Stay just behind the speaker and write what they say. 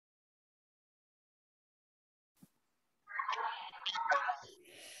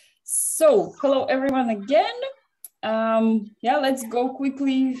So, hello everyone again. Yeah, let's go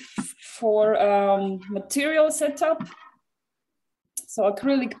quickly for material setup. So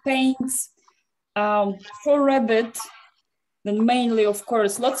acrylic paints for rabbit, then mainly, of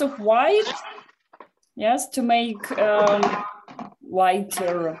course, lots of white, yes, to make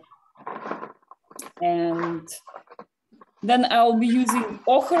lighter. And then I'll be using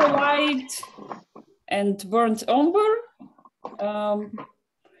ochre white and burnt umber.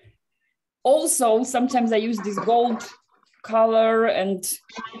 Also, sometimes I use this gold color and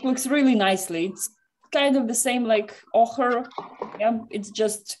it looks really nicely. It's kind of the same like ochre. Yeah, it's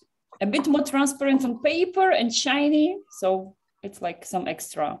just a bit more transparent on paper and shiny. So it's like some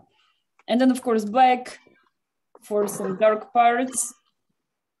extra. And then of course, black for some dark parts.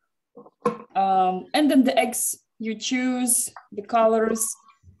 And then the eggs you choose, the colors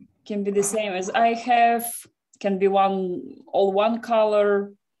can be the same as I have, can be all one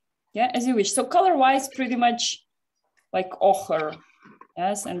color. Yeah, as you wish. So color-wise, pretty much like ochre,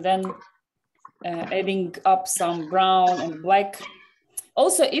 yes, and then adding up some brown and black.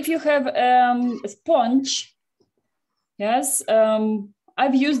 Also, if you have a sponge, yes,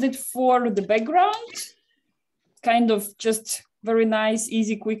 I've used it for the background, kind of just very nice,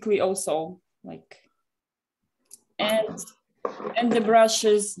 easy, quickly also, like, and the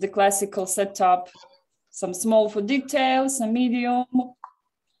brushes, the classical setup, some small for details, some medium,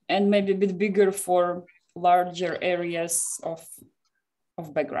 and maybe a bit bigger for larger areas of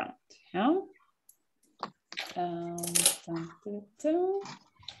background. Yeah.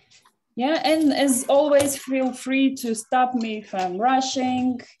 Yeah, and as always, feel free to stop me if I'm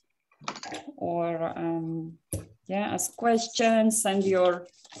rushing or yeah, ask questions, send your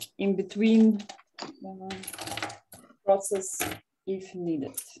in-between process if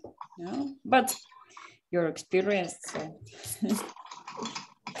needed. Yeah, but you're experienced, so.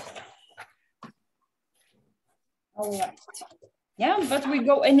 All right. Yeah, but we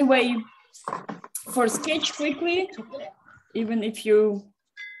go anyway for sketch quickly, even if you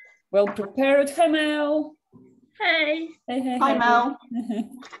well prepared. Hi, Mel. Hey. Hey. Hi, Mel.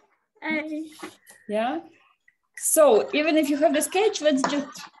 Hey. Yeah. So even if you have the sketch, let's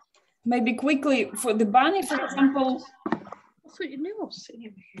just maybe quickly for the bunny, for example. I thought you knew I was sitting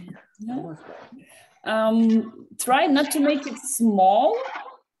over here. Yeah. Try not to make it small.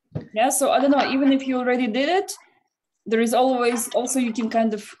 Yeah. So I don't know, even if you already did it, there is always also you can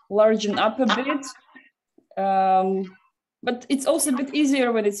kind of largen up a bit. But it's also a bit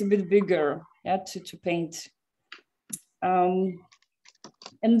easier when it's a bit bigger, yeah, to paint. And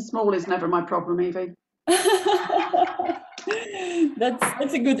small is never my problem, Evie.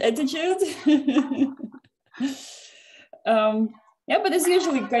 That's a good attitude. Yeah, but it's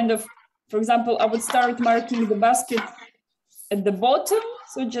usually kind of, for example, I would start marking the basket at the bottom,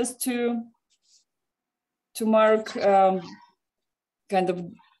 so just to mark kind of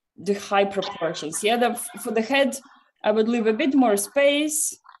the high proportions. Yeah, for the head, I would leave a bit more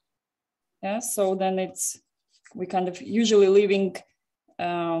space. Yeah, so then we kind of usually leaving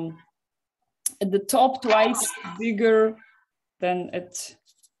at the top twice bigger than at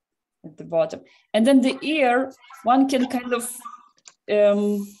the bottom. And then the ear, one can kind of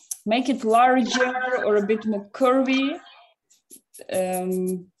make it larger or a bit more curvy,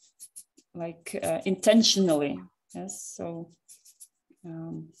 like intentionally. Yes, so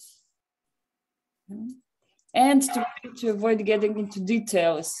and to avoid getting into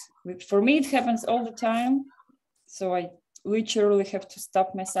details. For me, it happens all the time, so I literally have to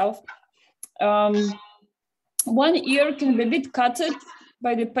stop myself. One ear can be a bit cutted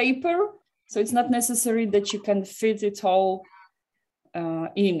by the paper, so it's not necessary that you can fit it all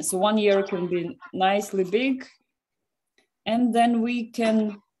in. So one ear can be nicely big, and then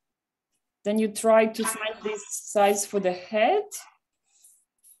you try to find this size for the head.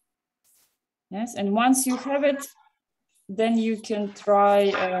 Yes, and once you have it, then you can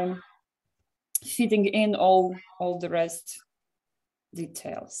try fitting in all the rest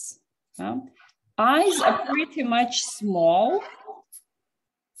details. Yeah? Eyes are pretty much small.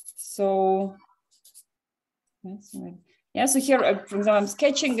 So, yeah, so here, for example, I'm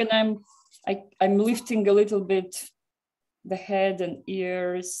sketching and I'm lifting a little bit the head and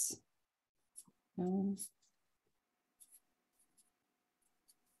ears.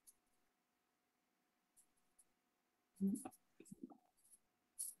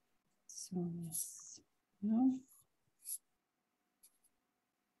 So, yes. No.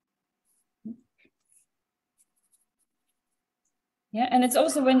 Yeah, and it's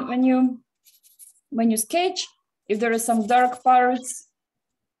also when you sketch, if there are some dark parts,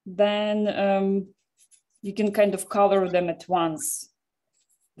 then you can kind of color them at once.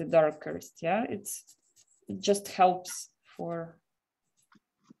 the darkest. Yeah, it just helps for.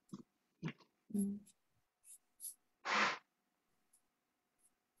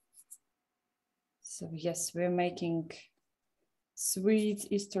 So yes, we're making sweet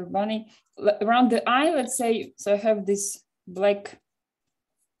Easter bunny. Around the eye, let's say, so I have this black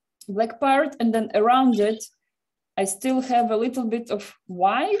part, and then around it, I still have a little bit of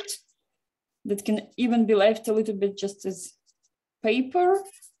white that can even be left a little bit just as paper.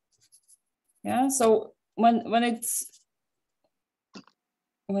 Yeah, so when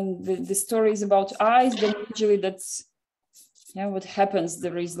the story is about eyes, then usually that's what happens.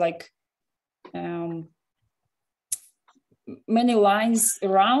 There is like many lines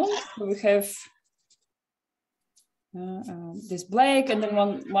around. So we have this black, and then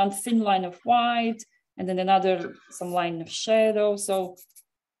one thin line of white, and then another some line of shadow. So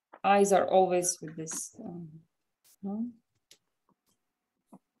eyes are always with this.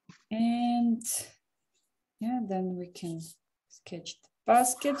 And yeah, then we can sketch the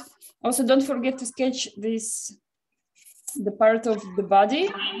basket. Also, don't forget to sketch the part of the body,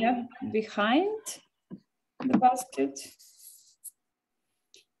 behind the basket.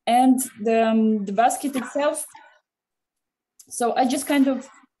 And the basket itself. So I just kind of,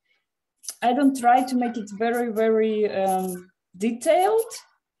 I don't try to make it very, very detailed.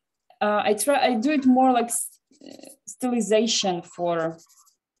 I do it more like stylization for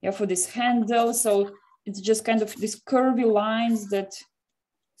this handle. So it's just kind of these curvy lines that,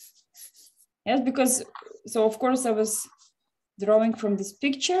 yes, because, so of course I was drawing from this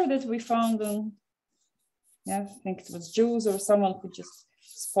picture that we found on, I think it was Jules or someone who just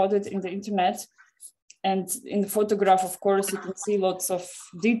spotted in the internet. And in the photograph, of course, you can see lots of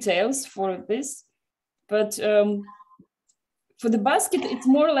details for this. But for the basket, it's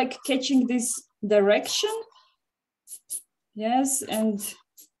more like catching this direction. Yes, and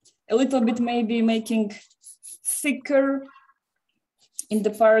a little bit maybe making thicker in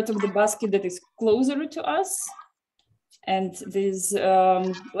the part of the basket that is closer to us. And this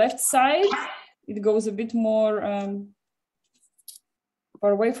left side, it goes a bit more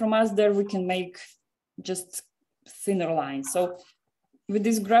far away from us. There we can make just thinner lines. So with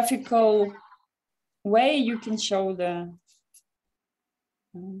this graphical way, you can show the,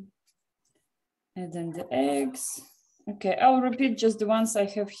 and then the eggs. Okay, I'll repeat just the ones I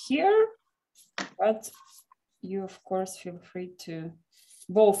have here, but you of course feel free to,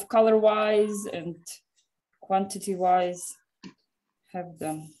 both color-wise and quantity-wise, have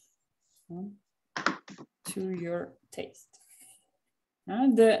them to your taste.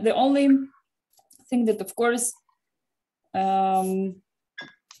 The only thing that, of course,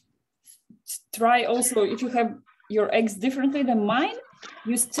 try also, if you have your eggs differently than mine,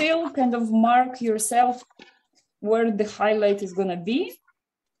 you still kind of mark yourself where the highlight is going to be.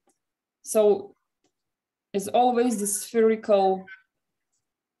 So as always, the spherical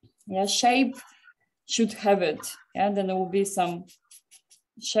shape should have it. Then there will be some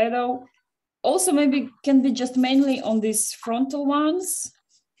shadow. Also, maybe can be just mainly on these frontal ones.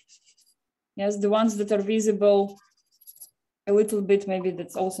 Yes, the ones that are visible a little bit, maybe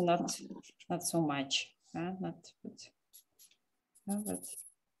that's also not so much. And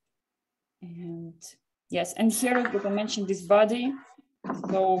yes, and here that I mentioned this body.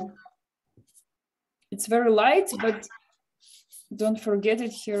 So it's very light, but don't forget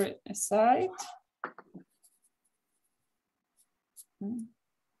it here aside.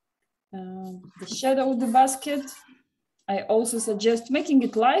 The shadow of the basket, I also suggest making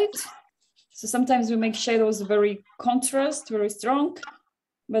it light. So sometimes we make shadows very contrast, very strong,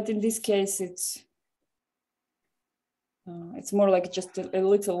 but in this case, it's more like just a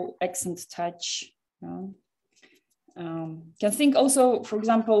little accent touch. Can think also, for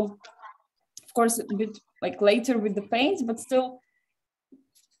example, of course, a bit like later with the paint, but still,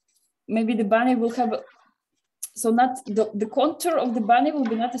 maybe the bunny will have, so not the contour of the bunny will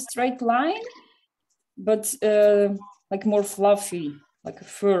be not a straight line, but like more fluffy, like a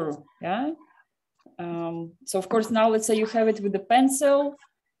fur, so of course now let's say you have it with the pencil,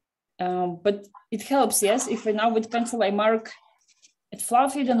 but it helps, yes, if now with pencil I mark it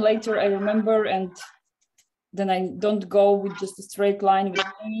fluffy, then later I remember, and then I don't go with just a straight line with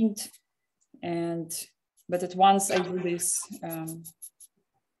paint, but at once I do this.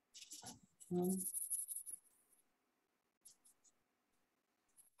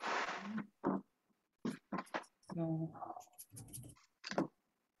 So.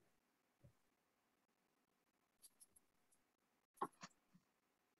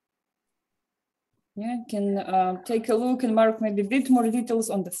 Can take a look and mark maybe a bit more details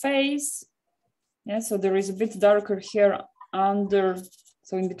on the face. So there is a bit darker here under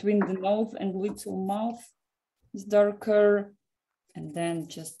So in between the nose and little mouth is darker. And then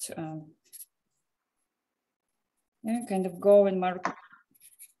just yeah, kind of go and mark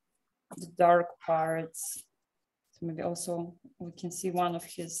the dark parts. So maybe also we can see one of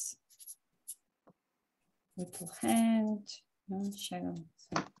his little hand. Shadow.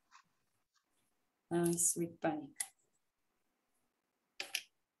 So, nice, sweet bunny.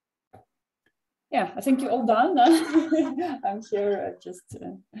 Yeah, I think you're all done. I'm here just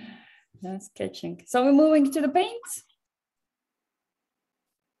sketching. So we're moving to the paint.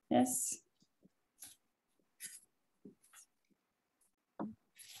 Yes.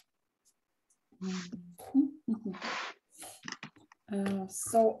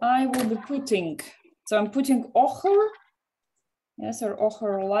 So I will be putting, so I'm putting ochre, yes, or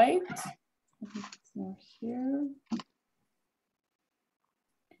ochre light. Here.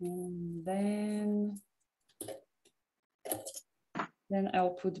 And then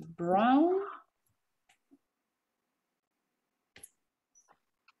I'll put brown.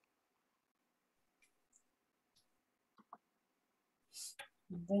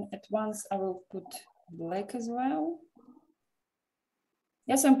 And then at once I will put black as well.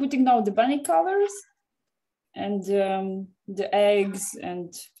 Yes, I'm putting now the bunny colors and the eggs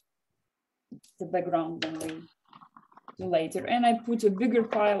and the background then we do later. And I put a bigger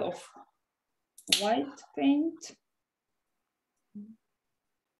pile of white paint.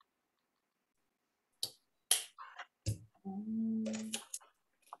 And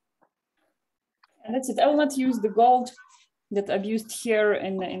that's it. I will not use the gold that I've used here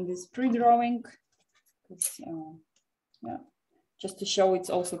in this pre-drawing. Yeah, just to show it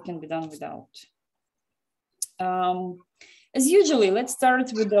also can be done without. As usually, let's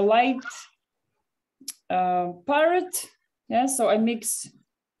start with the light part. Yeah, so I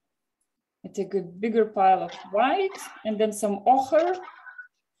take a bigger pile of white and then some ochre.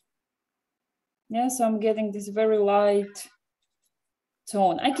 Yeah, so I'm getting this very light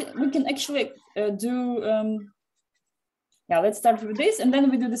tone. We can actually do, yeah, let's start with this and then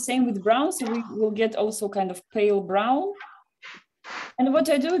we do the same with brown. So we will get also kind of pale brown. And what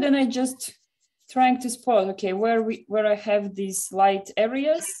I do, then I just trying to spot, okay, where I have these light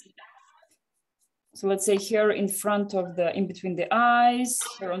areas. So let's say here in front of in between the eyes,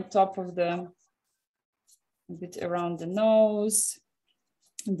 here on top of a bit around the nose,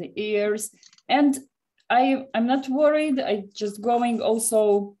 and the ears. And I'm not worried, I just going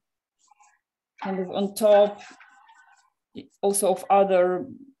also kind of on top also of other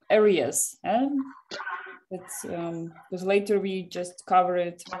areas. It's because later we just cover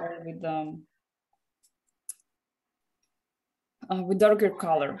it with darker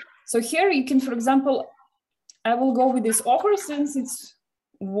color. So here you can, for example, I will go with this ochre since it's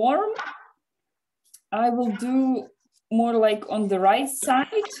warm. I will do more like on the right side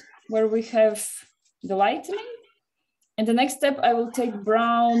where we have the lightening. And the next step, I will take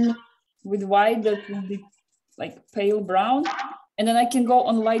brown with white that will be like pale brown. And then I can go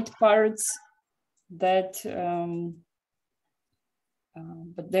on light parts that,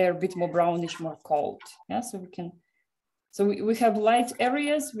 but they're a bit more brownish, more cold. Yeah, so we can, so we have light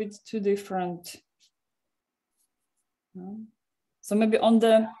areas with two different, so maybe on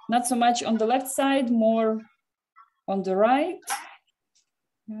the, not so much on the left side, more on the right.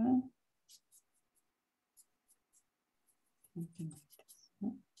 Yeah.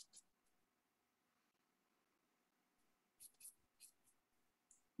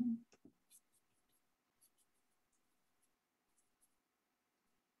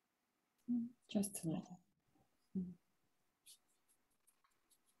 Just a little.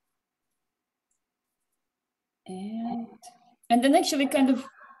 And then actually kind of,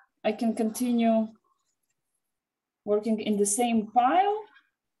 I can continue working in the same pile.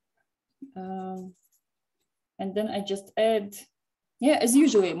 And then I just add, yeah, as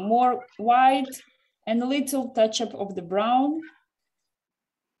usually, more white and a little touch up of the brown.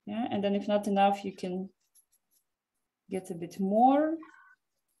 Yeah, and then if not enough, you can get a bit more.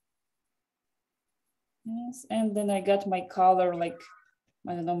 Yes, and then I got my color like,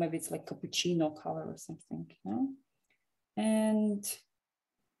 I don't know, maybe it's like cappuccino color or something. Yeah? And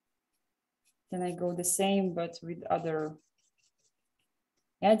then I go the same, but with other,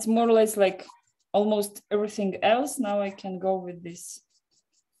 yeah, it's more or less like almost everything else. Now I can go with this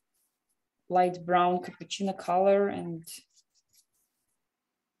light brown cappuccino color and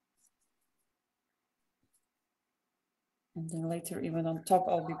then later even on top,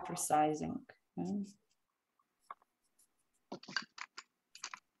 I'll be precising. Okay?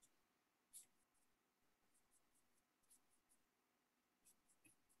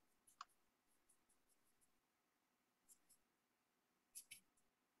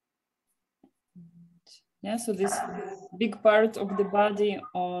 Yeah, so this big part of the body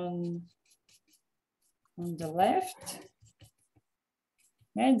on the left.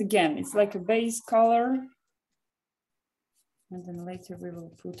 And again, it's like a base color. And then later we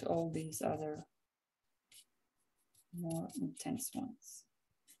will put all these other more intense ones.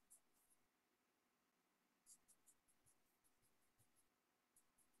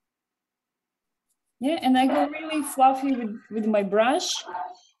 Yeah, and I go really fluffy with my brush.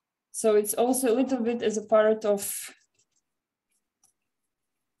 So it's also a little bit as a part of,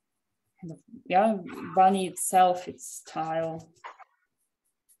 yeah, bunny itself, its style.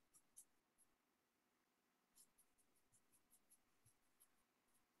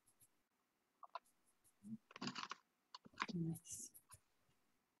 Nice.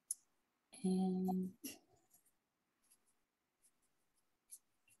 And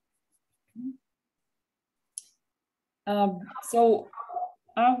so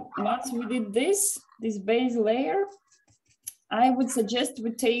once we did this base layer, I would suggest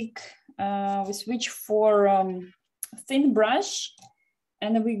we we switch for thin brush,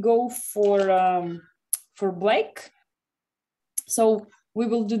 and we go for black. So we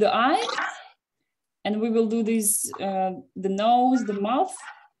will do the eye, and we will do this the nose, the mouth,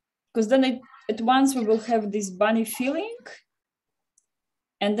 because then at once we will have this bunny feeling.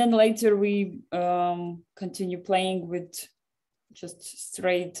 And then later we continue playing with just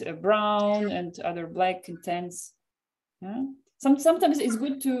straight brown and other black intense. Yeah. Sometimes it's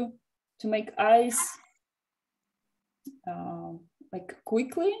good to make eyes like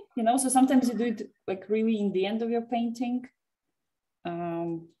quickly, you know. So sometimes you do it like really in the end of your painting.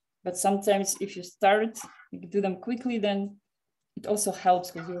 But sometimes if you start, you do them quickly, then it also helps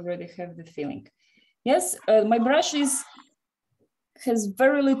because you already have the feeling. Yes, my brush has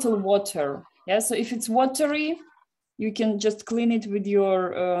very little water. Yeah, so if it's watery, you can just clean it with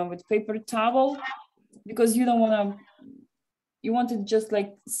your with paper towel, because you don't want to. You want it just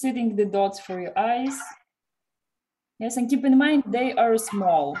like sitting the dots for your eyes. Yes, and keep in mind they are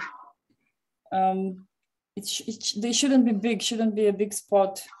small. They shouldn't be big. Shouldn't be a big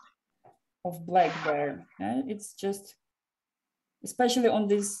spot of black there. Yeah? It's just, especially on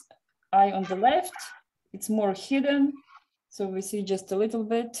this eye on the left, it's more hidden. So we see just a little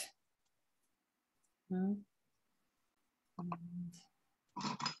bit.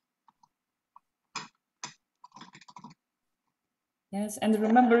 Yes, and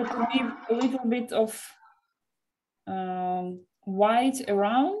remember to leave a little bit of white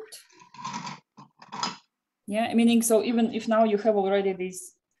around. Yeah, meaning, so even if now you have already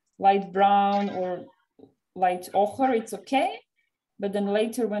this light brown or light ochre, it's okay. But then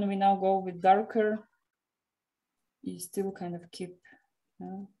later when we now go with darker, you still kind of keep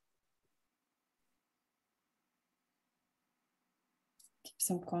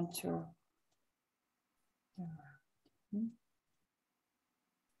some contour.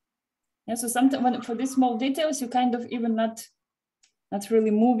 Yeah, so sometimes for these small details, you kind of even not really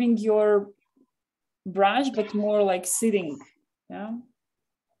moving your brush, but more like sitting. Yeah.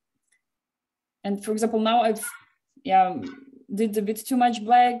 And for example, now I've did a bit too much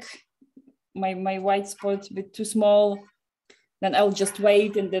black, my white spot a bit too small, then I'll just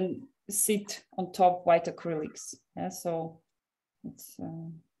wait and then sit on top white acrylics. Yeah, so it's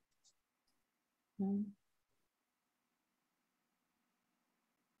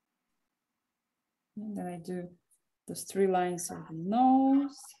and then I do those 3 lines of the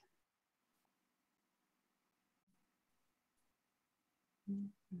nose.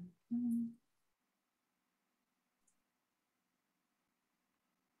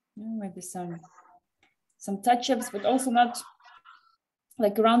 Maybe some touch-ups, but also not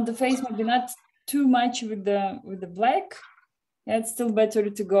like around the face, maybe not too much with the black. Yeah, it's still better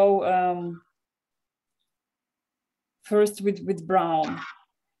to go first with brown.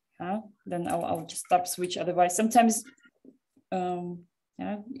 Then I'll just stop switch. Otherwise, sometimes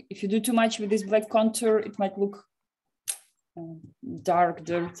if you do too much with this black contour, it might look dark,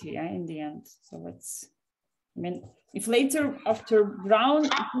 dirty in the end. So let's, I mean, if later after brown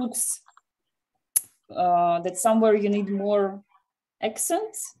it looks that somewhere you need more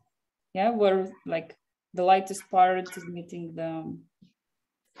accents, where like the lightest part is meeting the,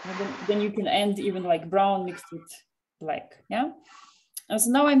 then you can end even like brown mixed with black. And so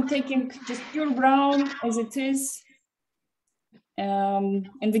now I'm taking just pure brown as it is. And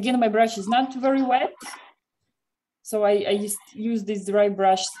again, my brush is not very wet. So I just use these dry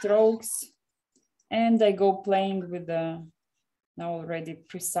brush strokes, and I go playing with the, now already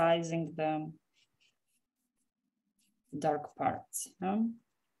precising the dark parts.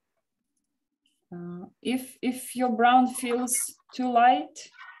 If your brown feels too light,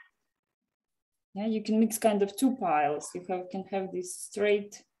 Yeah, you can mix kind of two piles. You can have this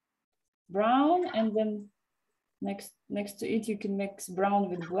straight brown, and then next to it you can mix brown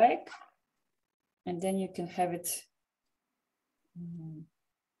with black, and then you can have it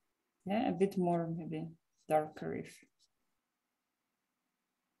yeah, a bit more maybe darker if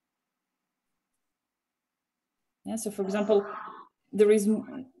yeah. So for example, there is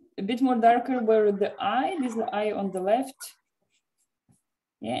a bit more darker where the eye, this is the eye on the left,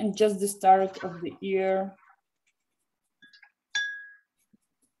 yeah, and just the start of the ear.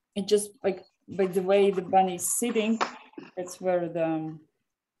 It just like by the way the bunny is sitting, that's where the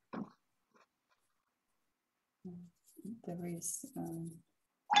there is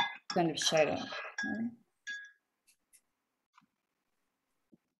kind of shadow. Right?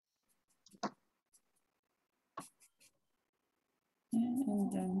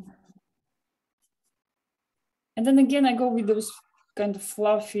 Yeah, and then again I go with those kind of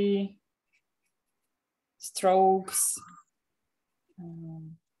fluffy strokes.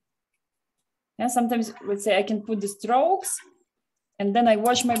 Yeah, sometimes let's say I can put the strokes and then I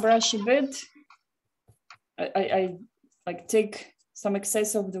wash my brush a bit. I like take some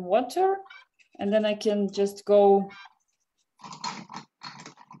excess of the water and then I can just go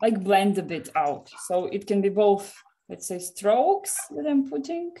like blend a bit out. So it can be both, let's say, strokes that I'm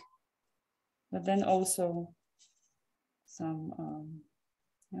putting, but then also some,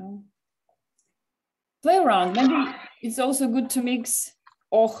 you know, play around. Maybe it's also good to mix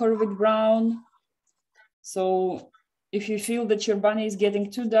ochre with brown. So if you feel that your bunny is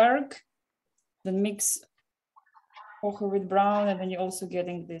getting too dark, then mix ochre with brown, and then you're also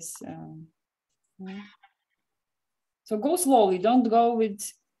getting this. So go slowly. Don't go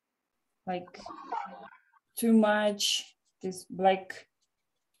with like too much this blackish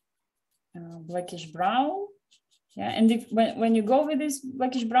brown. Yeah, and if when you go with this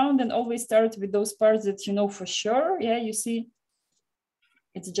blackish brown, then always start with those parts that you know for sure. Yeah, you see,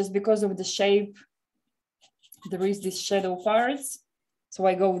 it's just because of the shape. There is this shadow parts, so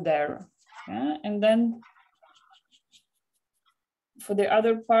I go there. Yeah, and then for the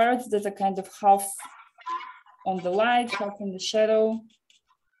other parts that are kind of half on the light, half in the shadow,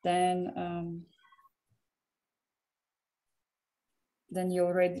 then you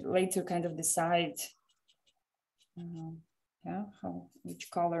already later kind of decide, yeah,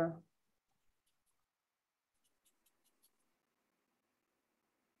 which color.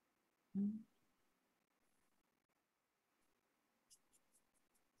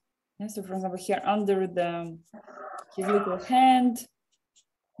 Yeah, so for example, here under his little hand,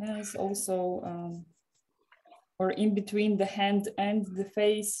 yeah, it's also, or in between the hand and the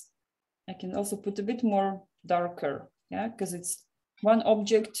face, I can also put a bit more darker, yeah, because it's one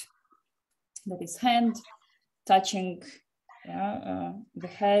object that is hand touching, yeah, the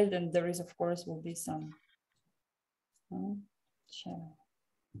head, and there is, of course, will be some shadow.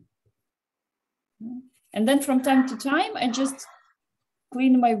 And then from time to time, I just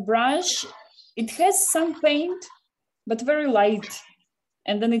clean my brush. It has some paint, but very light,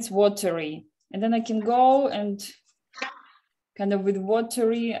 and then it's watery. And then I can go and kind of with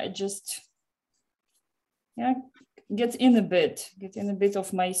watery, I just, yeah, get in a bit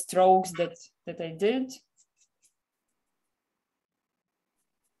of my strokes that I did.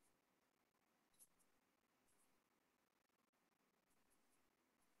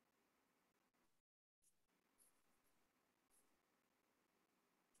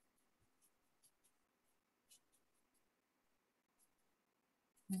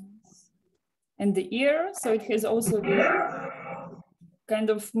 And the ear, so it has also the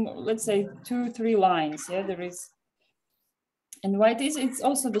kind of, let's say 2-3 lines. Yeah, there is, and why it is, it's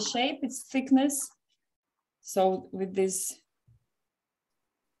also the shape, it's thickness. So with this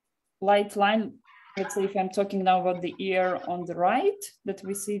light line, let's say if I'm talking now about the ear on the right that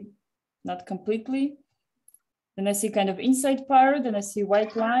we see not completely, then I see kind of inside part, then I see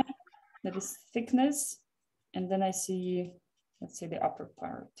white line that is thickness, and then I see, let's say, the upper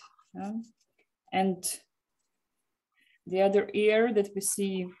part. Yeah? And the other ear that we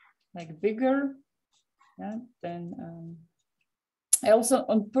see like bigger, yeah, then I also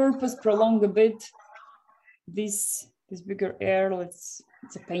on purpose prolong a bit this bigger ear. It's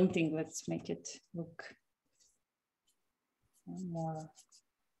a painting, let's make it look more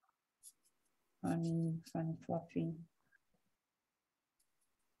funny, fluffy.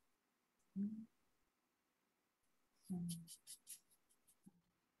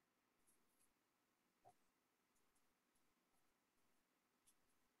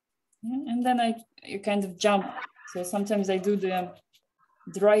 Yeah, and then you kind of jump. So sometimes I do the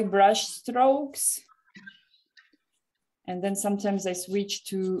dry brush strokes, And then sometimes I switch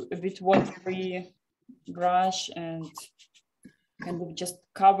to a bit watery brush and kind of just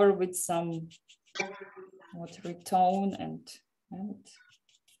cover with some watery tone and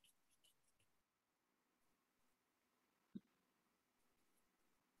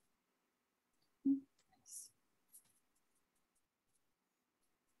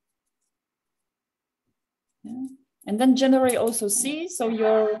yeah. And then generally also see, so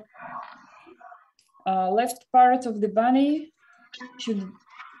your left part of the bunny should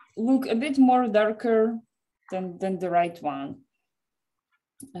look a bit more darker than the right one.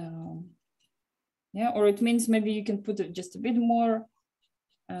 Yeah, or it means maybe you can put it just a bit more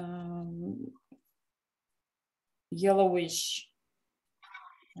yellowish,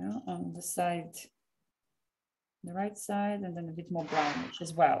 yeah, on the side, the right side, and then a bit more brownish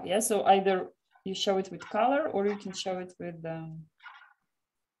as well. Yeah, so either you show it with color or you can show it with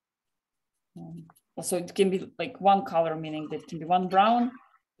also it can be like one color, meaning that it can be one brown,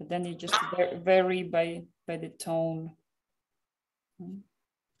 but then you just vary by the tone.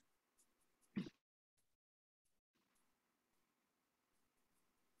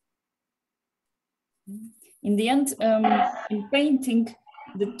 In the end, in painting,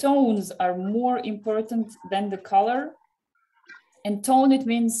 the tones are more important than the color. And tone, it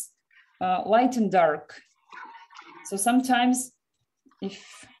means light and dark. So sometimes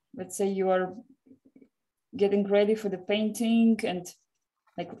if, let's say you are getting ready for the painting and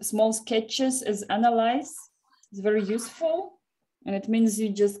like small sketches as analyze, it's very useful. And it means you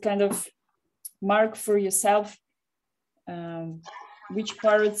just kind of mark for yourself which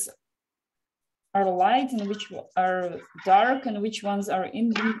parts are light and which are dark and which ones are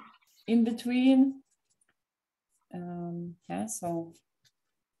in between. Yeah, so,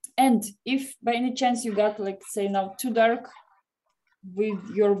 and if by any chance you got, like, say now too dark with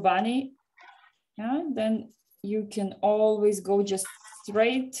your bunny, yeah, then you can always go just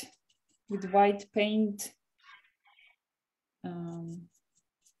straight with white paint on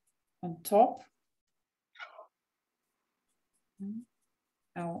top.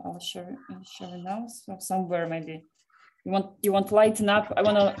 I'll show it now. So somewhere maybe you want lighten up. I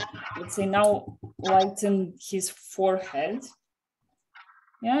want to, let's say now, lighten his forehead.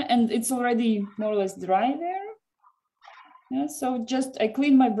 Yeah, and it's already more or less dry there. Yeah, so just I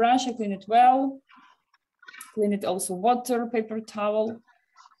clean my brush, I clean it well, clean it also water, paper towel,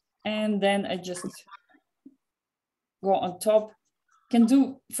 and then I just go on top. Can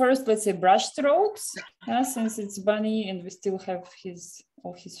do first, let's say, brush strokes, yeah, since it's bunny and we still have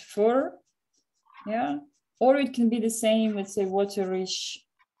all his fur, yeah. Or it can be the same, let's say, waterish,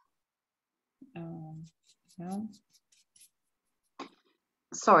 yeah.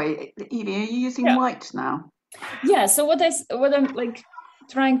 Sorry, Evie, are you using white now? Yeah, so what I'm like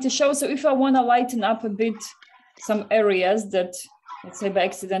trying to show, so if I want to lighten up a bit some areas that, let's say, by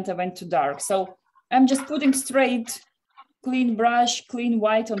accident I went too dark, so I'm just putting straight, clean brush, clean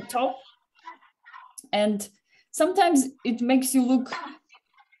white on top. And sometimes it makes you look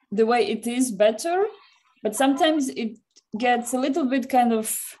the way it is better, but sometimes it gets a little bit kind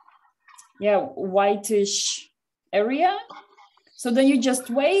of, yeah, whitish area. So then you just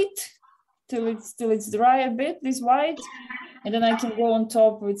wait till it's dry a bit, this white, and then I can go on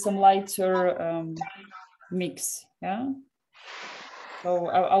top with some lighter mix, yeah. So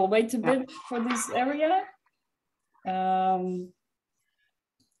I'll wait a bit for this area.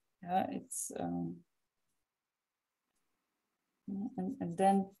 Yeah, it's and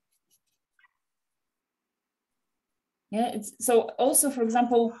then, yeah, it's so also, for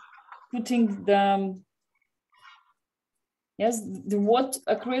example, putting the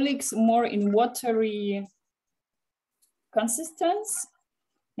acrylics more in watery consistence.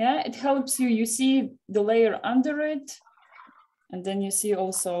 Yeah, it helps you see the layer under it, and then you see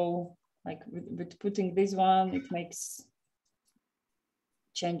also, like with putting this one, it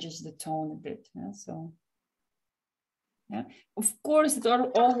changes the tone a bit. Yeah, so yeah, of course it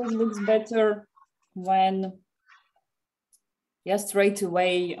always looks better when, yeah, straight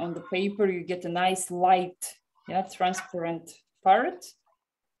away on the paper you get a nice light, yeah, transparent part,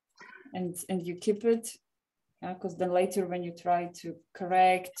 and you keep it, yeah, because then later when you try to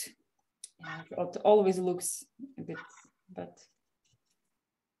correct, yeah, it always looks a bit, but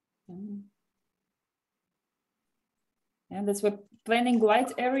yeah, that's why planning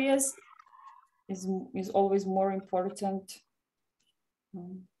light areas is always more important.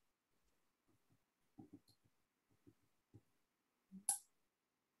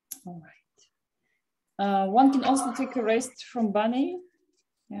 All right. One can also take a rest from bunny.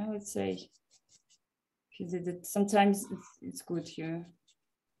 Yeah, let's say he did it. Sometimes it's good here.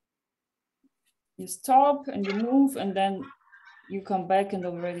 you stop and you move, and then you come back and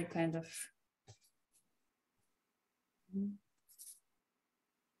already kind of.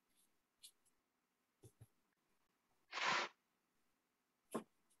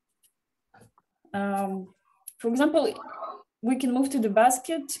 For example, we can move to the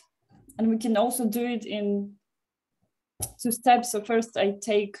basket, and we can also do it in 2 steps. So first I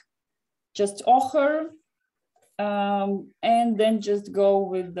take just ochre, and then just go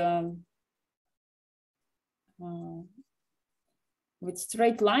with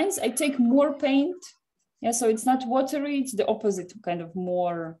straight lines. I take more paint, yeah, so it's not watery, it's the opposite, kind of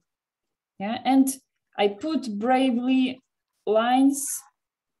more, yeah, and I put bravely lines,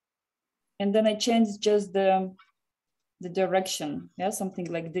 and then I change just the direction, yeah, something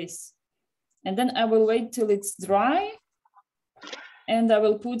like this. And then I will wait till it's dry, and I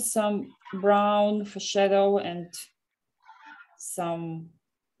will put some brown for shadow and some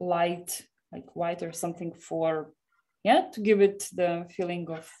light, like white or something for, yeah, to give it the feeling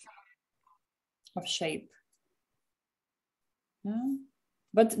of shape. Yeah.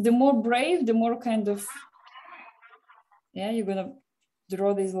 But the more brave, the more kind of, yeah, you're gonna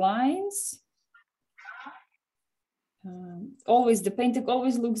draw these lines. Always the painting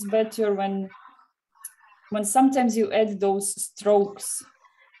always looks better when sometimes you add those strokes.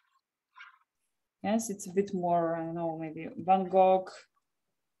 Yes, it's a bit more, I don't know, maybe Van Gogh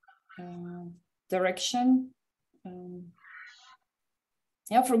direction.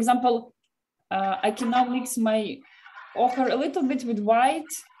 Yeah, for example, I can now mix my ochre a little bit with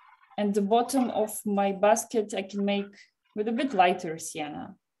white, and the bottom of my basket I can make with a bit lighter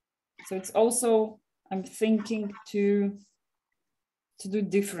sienna. So it's also, I'm thinking to do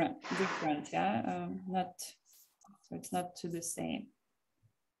different, yeah, not, so it's not to the same.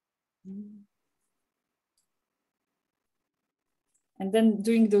 And then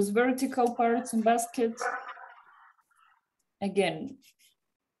doing those vertical parts in basket, again,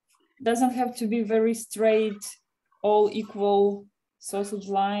 doesn't have to be very straight, all equal sausage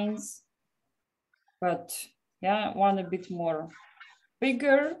lines, but yeah, one a bit more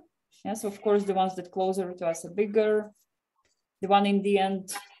bigger. Yes, of course, the ones that closer to us are bigger. The one in the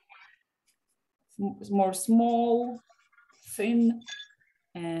end is more small, thin,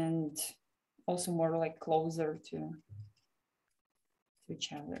 and also more like closer to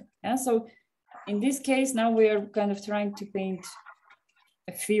each other. Yeah, so in this case, now we are kind of trying to paint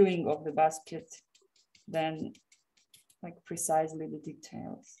a feeling of the basket than like precisely the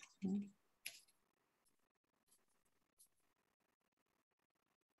details.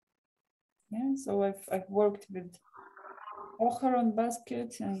 Yeah, so I've worked with ochre on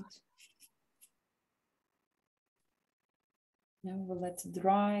basket, and now we'll let it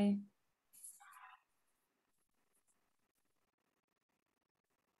dry.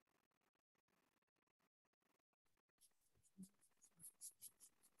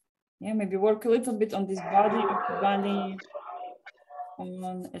 Yeah, maybe work a little bit on this body of the bunny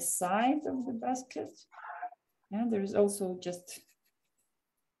on a side of the basket. Yeah, there is also just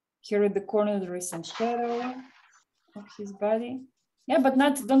here at the corner, there is some shadow of his body. Yeah, but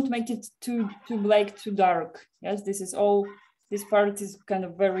don't make it too black, too dark. Yes, this is all, this part is kind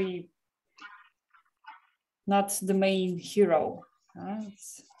of very, not the main hero.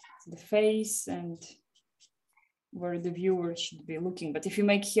 It's the face and where the viewer should be looking. But if you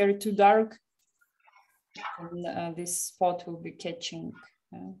make here too dark, then this spot will be catching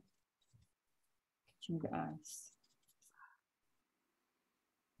the eyes.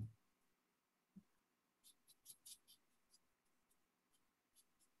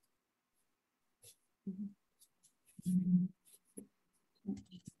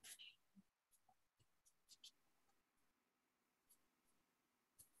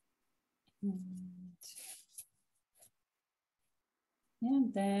 Yeah,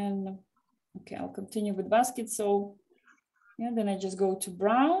 then, okay, I'll continue with basket. So yeah, then I just go to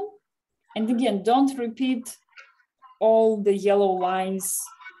brown. And again, don't repeat all the yellow lines,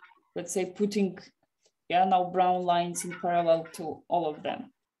 let's say putting, yeah, now brown lines in parallel to all of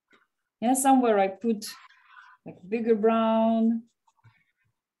them. Yeah, somewhere I put like bigger brown,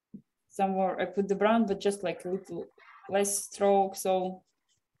 somewhere I put the brown, but just like a little less stroke. So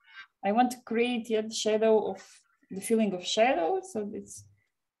I want to create yet the shadow of the feeling of shadow. So it's,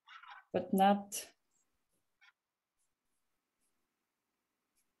 but not.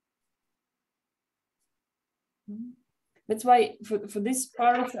 That's why for this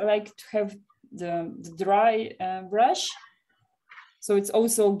part, I like to have the dry brush. So it's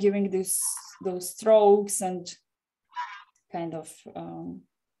also giving those strokes, and kind of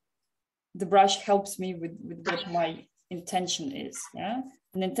the brush helps me with what my intention is. Yeah,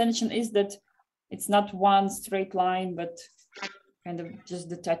 and intention is that it's not one straight line, but kind of just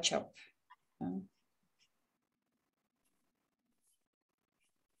the touch up.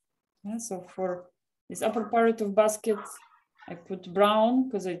 Yeah, so for this upper part of basket, I put brown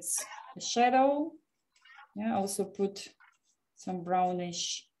because it's a shadow. Yeah, I also put some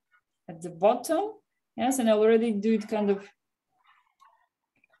brownish at the bottom. Yes, and I already do it kind of,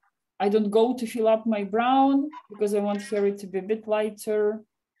 I don't go to fill up my brown because I want here it to be a bit lighter.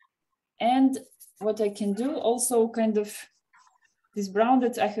 And what I can do also kind of this brown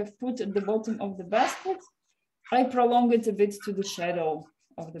that I have put at the bottom of the basket, I prolong it a bit to the shadow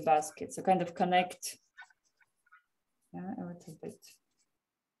of the basket. So kind of connect a little bit.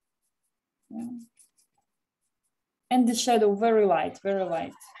 Yeah. And the shadow very light, very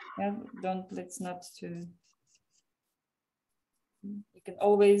light. Yeah, let's not too. You can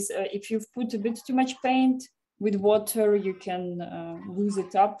always, if you've put a bit too much paint with water, you can lose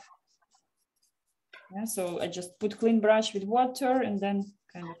it up. Yeah, so I just put clean brush with water and then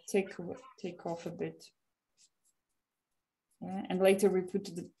kind of take off a bit. Yeah, and later we put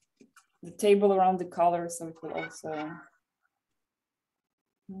the table around the color, so it will also.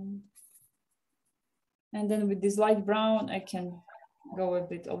 And then with this light brown, I can go a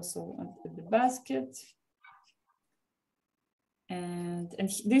bit also at the basket. And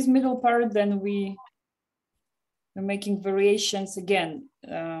this middle part, then we're making variations again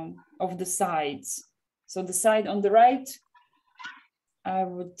of the sides. So the side on the right, I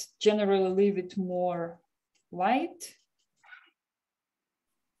would generally leave it more white.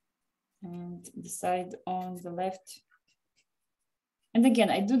 And the side on the left. And again,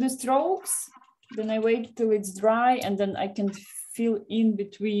 I do the strokes, then I wait till it's dry, and then I can fill in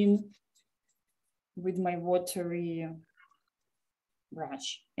between with my watery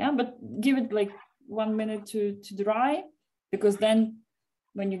brush. Yeah, but give it like 1 minute to dry, because then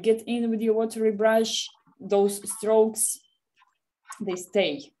when you get in with your watery brush, those strokes, they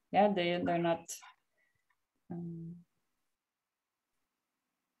stay. Yeah, they're not.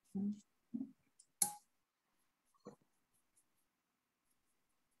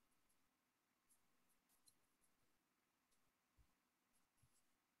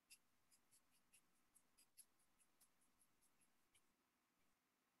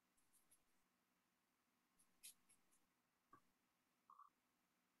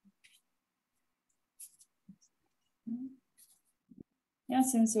 Yeah,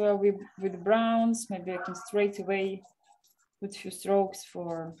 since we're with browns, maybe I can straight away put a few strokes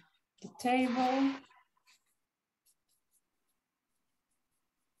for the table.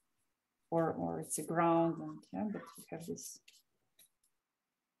 Or it's a ground, and yeah, but we have this.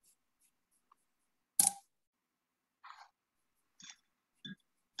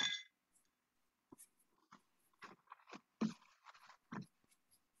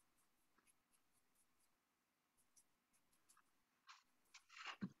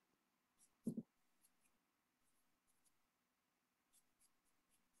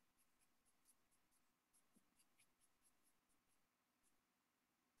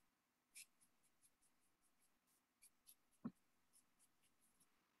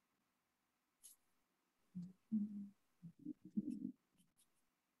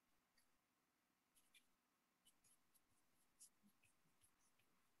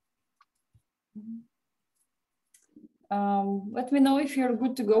 Let me know if you're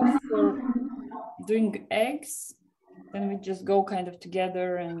good to go for doing eggs. Then we just go kind of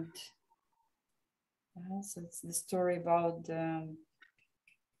together, and so it's the story about the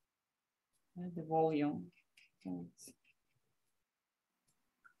volume.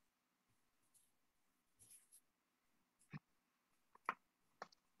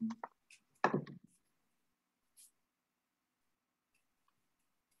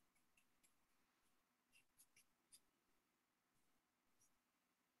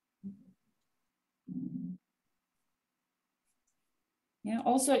 Yeah,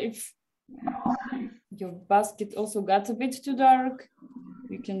 also if your basket also got a bit too dark,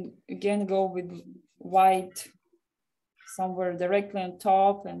 you can again go with white somewhere directly on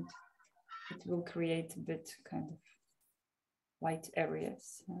top, and it will create a bit kind of white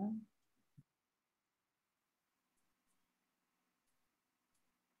areas.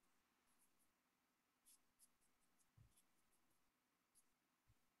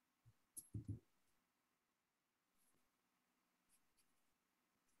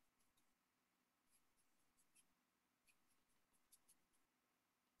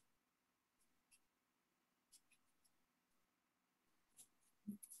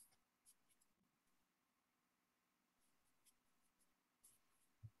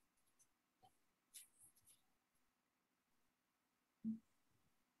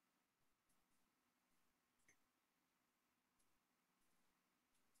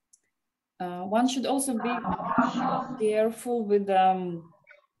 One should also be careful with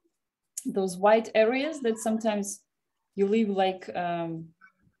those white areas that sometimes you leave like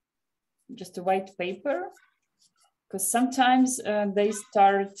just a white paper, because sometimes they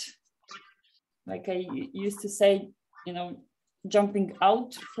start, like I used to say, you know, jumping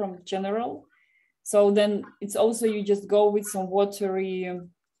out from general. So then it's also, you just go with some watery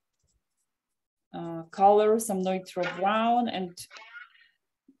color, some neutral brown, and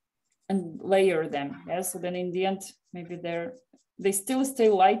layer them. Yeah, so then in the end, maybe they still stay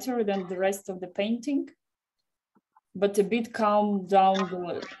lighter than the rest of the painting, but a bit calm down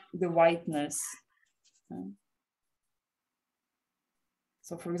the whiteness.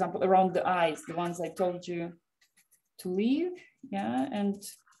 So for example, around the eyes, the ones I told you to leave, yeah, and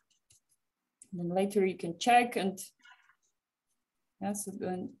then later you can check, and yeah, so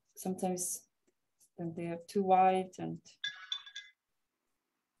then sometimes then they are too white, and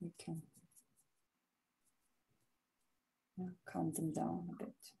you can calm them down a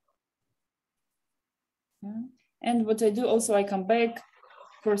bit. Yeah. And what I do also, I come back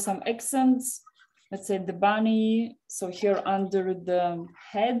for some accents. Let's say the bunny, so here under the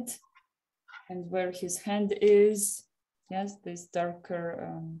head and where his hand is, yes, this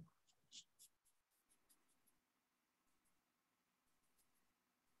darker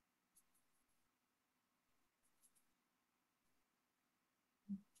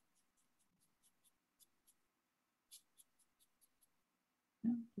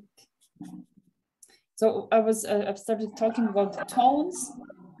so I've started talking about the tones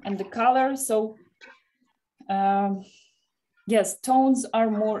and the color. So yes, tones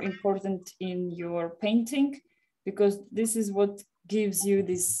are more important in your painting, because this is what gives you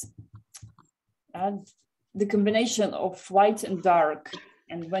this the combination of light and dark.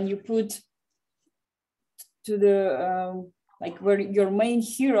 And when you put to the like where your main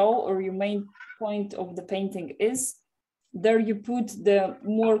hero or your main point of the painting is, there you put the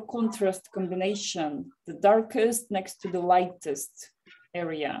more contrast combination, the darkest next to the lightest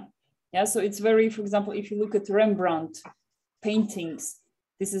area. Yeah, so it's very, for example, if you look at Rembrandt paintings,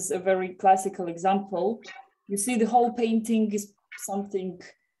 this is a very classical example. You see the whole painting is something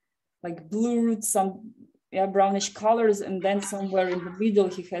like blurred, some brownish colors, and then somewhere in the middle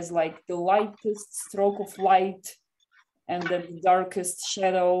he has like the lightest stroke of light and then the darkest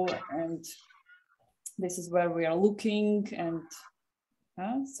shadow, and this is where we are looking. And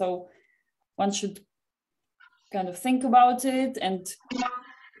so one should kind of think about it and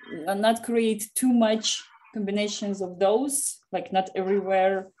not create too much combinations of those, like not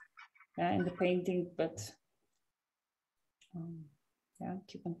everywhere in the painting, but yeah,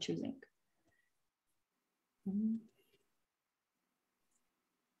 keep on choosing.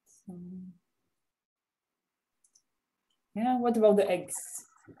 So, yeah, what about the eggs?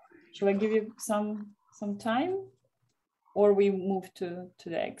 Shall I give you some time, or we move to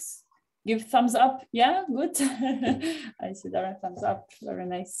the eggs? Give thumbs up. Yeah, good. I see there are thumbs up. Very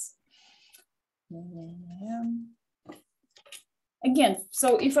nice. Yeah. Again,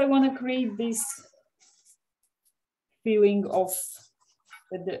 so if I want to create this feeling of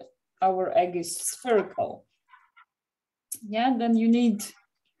that our egg is spherical, yeah, then you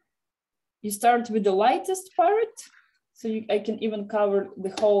start with the lightest part. So I can even cover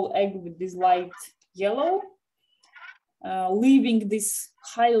the whole egg with this light yellow, leaving this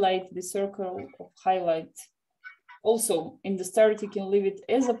highlight, the circle of highlight. Also, in the start, you can leave it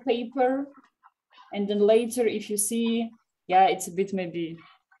as a paper. And then later, if you see, yeah, it's a bit maybe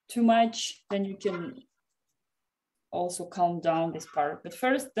too much, then you can also calm down this part. But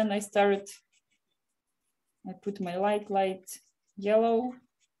first, then I put my light yellow.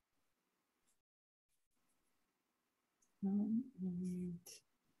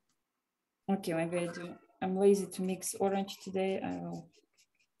 Okay, maybe I'm lazy to mix orange today. I will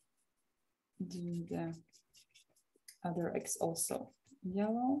do the other X also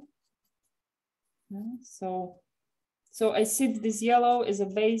yellow. Yeah, so I see this yellow as a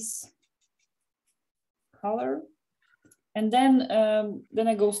base color, and then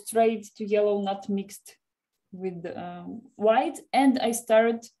I go straight to yellow, not mixed with white, and I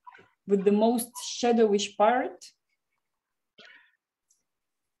start with the most shadowish part,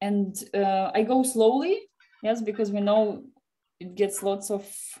 and I go slowly, yes, because we know it gets lots of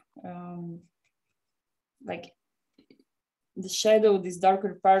like the shadow, this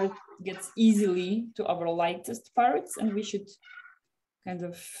darker part gets easily to our lightest parts, and we should kind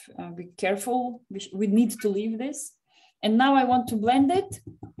of be careful. We need to leave this. And now I want to blend it.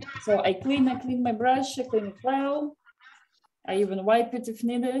 So I clean my brush, I clean it well. I even wipe it if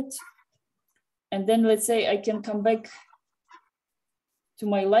needed. And then let's say I can come back to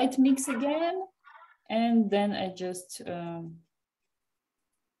my light mix again, and then I just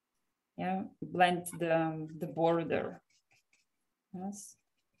yeah, blend the border. Yes.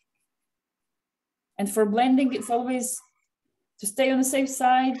 And for blending, it's always to stay on the safe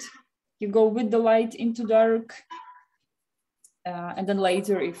side. You go with the light into dark, and then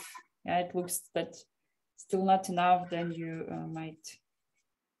later, if it looks that still not enough, then you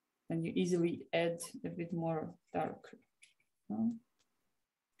then you easily add a bit more dark.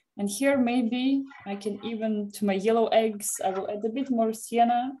 And here maybe I can even, to my yellow eggs, I will add a bit more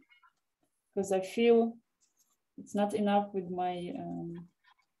sienna, because I feel it's not enough with my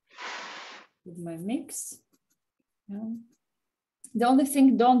mix. Yeah. The only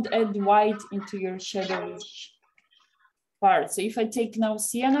thing, don't add white into your shadowish part. So if I take now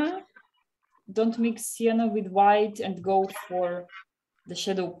sienna, don't mix sienna with white and go for the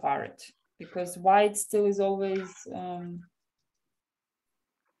shadow part, because white still is always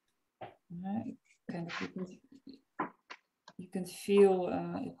kind of, you can feel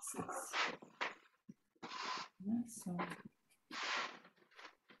it's yeah, so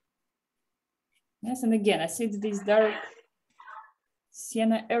yes. And again, I set these dark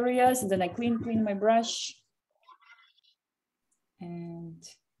sienna areas, and then I clean my brush, and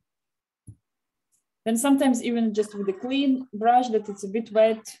then sometimes even just with a clean brush that it's a bit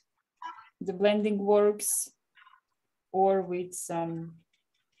wet, the blending works, or with some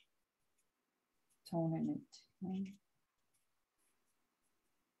tone in it.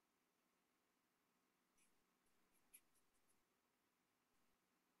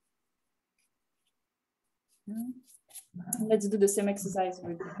 Let's do the same exercise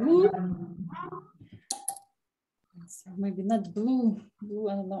with blue. So maybe not blue,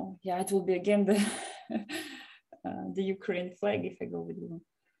 I don't know. Yeah, it will be again the the Ukraine flag if I go with blue.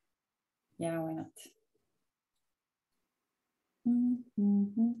 Yeah, why not?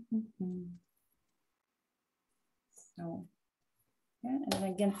 So yeah, and then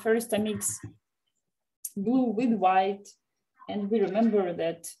again, first I mix blue with white, and we remember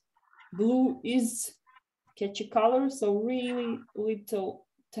that blue is catchy color, so really little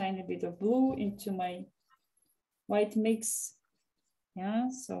tiny bit of blue into my white mix. Yeah,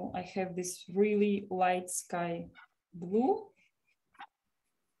 so I have this really light sky blue,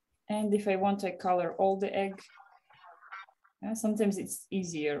 and if I want, I color all the egg. Yeah, sometimes it's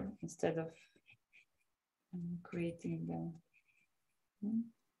easier instead of creating the.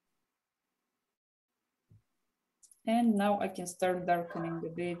 And now I can start darkening a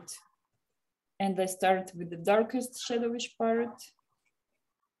bit. And I start with the darkest shadowish part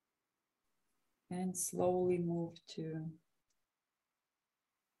and slowly move to.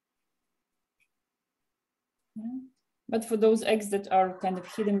 Yeah. But for those eggs that are kind of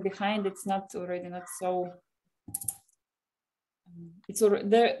hidden behind, it's not so. It's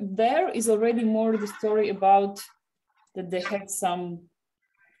already there is already more the story about that they had some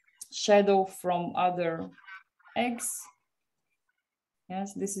shadow from other eggs.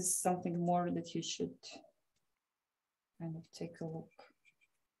 Yes, this is something more that you should kind of take a look.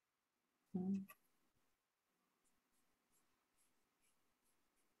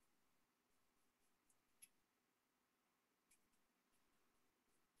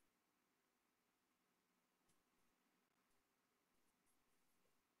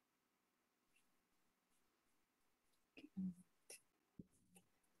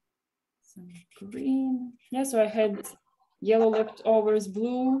 Some green. Yeah, so I had yellow leftovers,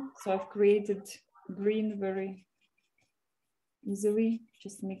 blue. So I've created green very easily.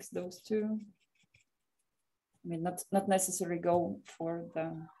 Just mix those two. I mean, not necessarily go for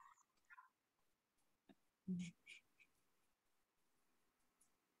the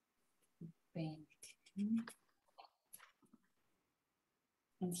paint.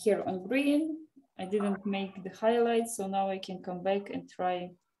 And here on green, I didn't make the highlights, so now I can come back and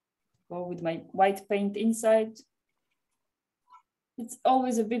try go with my white paint inside. It's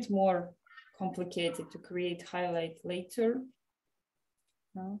always a bit more complicated to create highlight later.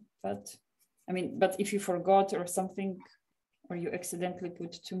 But I mean, but if you forgot or something, or you accidentally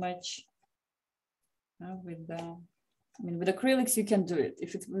put too much with the, I mean, with acrylics, you can do it.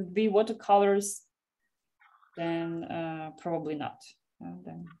 If it would be watercolors, then probably not.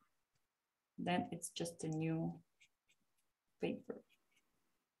 Then it's just a new paper.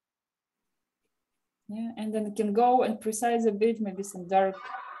 Yeah, and then it can go and precise a bit, maybe some dark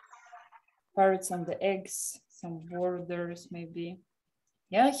parts on the eggs, some borders maybe.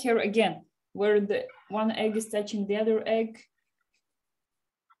 Yeah, here again, where the one egg is touching the other egg,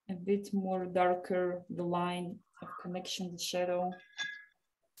 a bit more darker, the line of connection, the shadow.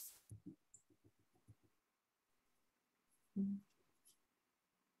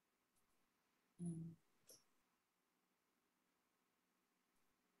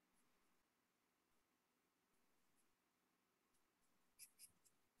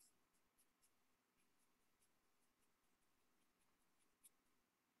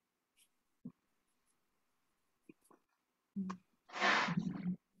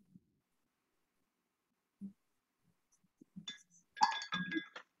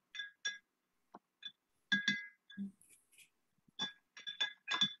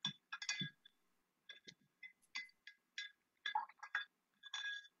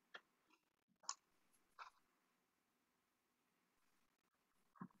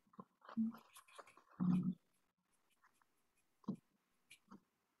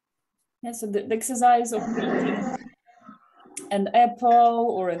 Yeah, so the exercise of painting an apple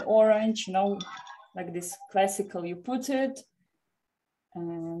or an orange, you know, like this classical, you put it,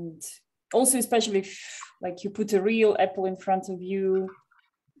 and also especially if like you put a real apple in front of you,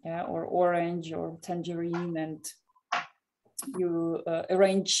 yeah, or orange or tangerine, and you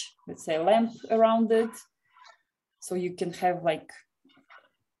arrange, let's say, a lamp around it, so you can have like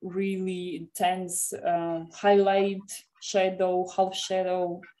really intense highlight, shadow, half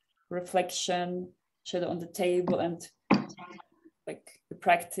shadow, reflection, shadow on the table, and like the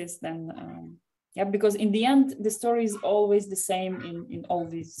practice then yeah, because in the end the story is always the same in all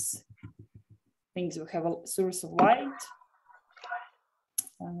these things. We have a source of light.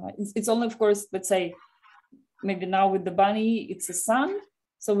 It's only, of course, let's say maybe now with the bunny it's the sun,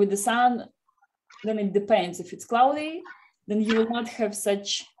 so with the sun then it depends. If it's cloudy, then you will not have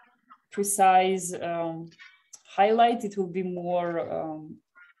such precise highlight. It will be more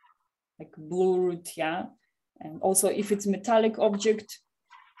like blurred, yeah. And also if it's metallic object,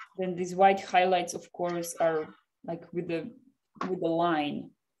 then these white highlights, of course, are like with the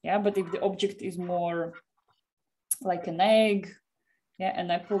line, yeah. But if the object is more like an egg, yeah,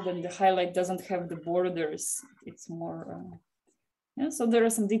 an apple, then the highlight doesn't have the borders. It's more, yeah. So there are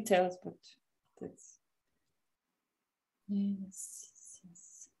some details, but that's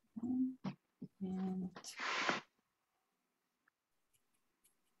yes. And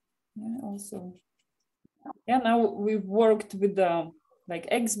yeah, also, yeah. Now we've worked with the like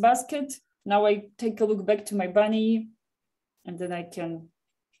eggs basket. Now I take a look back to my bunny, and then I can.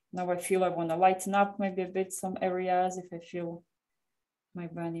 Now I feel I want to lighten up maybe a bit some areas if I feel my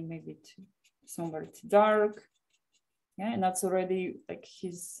bunny maybe too somewhere too dark. Yeah, and that's already like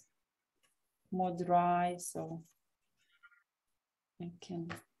he's more dry, so I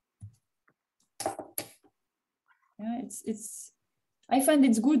can. Yeah, it's. I find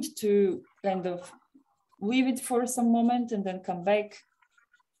it's good to kind of leave it for some moment and then come back.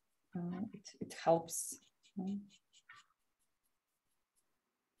 It helps.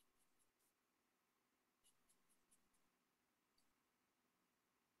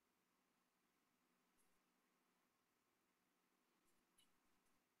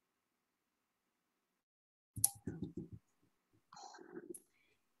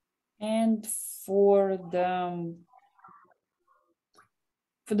 And for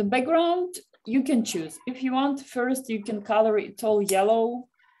the background, you can choose. If you want, first you can color it all yellow,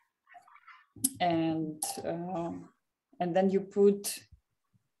 and then you put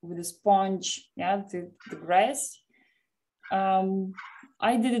with a sponge, yeah, the grass.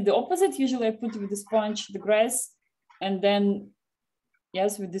 I did it the opposite. Usually I put with the sponge the grass, and then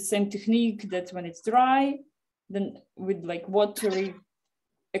yes, with the same technique that when it's dry, then with like watery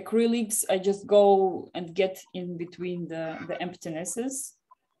acrylics, I just go and get in between the emptinesses.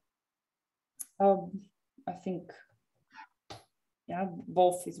 I think, yeah,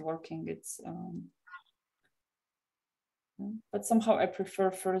 both is working. It's but somehow I prefer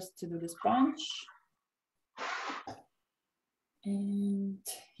first to do the sponge. And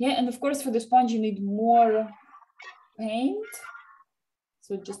yeah, and of course for the sponge you need more paint.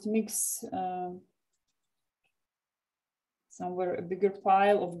 So just mix somewhere a bigger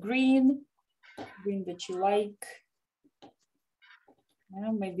pile of green that you like.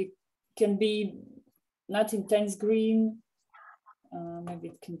 Yeah, maybe can be not intense green. Maybe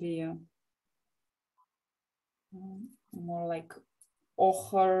it can be more like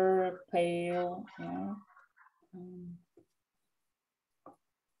ochre, pale. Yeah.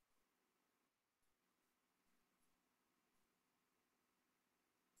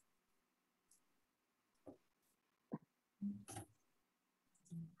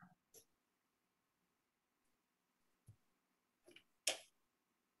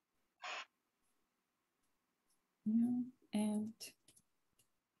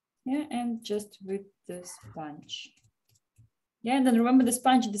 Yeah, and just with the sponge. Yeah, and then remember the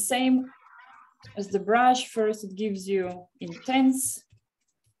sponge the same as the brush. First, it gives you intense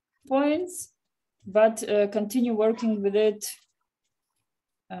points, but continue working with it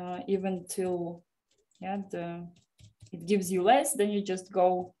even till, yeah, it gives you less. Then you just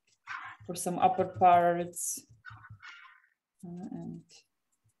go for some upper parts and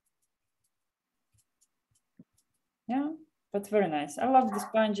yeah, but very nice. I love the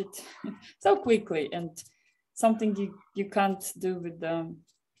sponge, it so quickly, and something you can't do with the,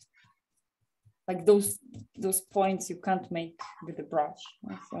 like those points you can't make with the brush.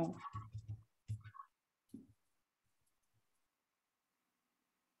 So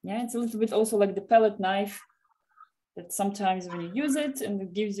yeah, it's a little bit also like the palette knife, that sometimes when you use it and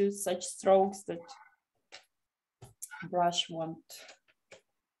it gives you such strokes that brush won't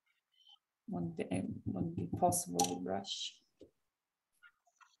be possible with brush.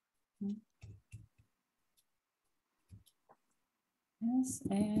 Yes,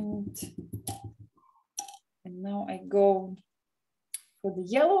 and now I go for the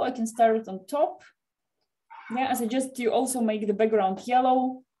yellow. I can start it on top. Yeah, I suggest you also make the background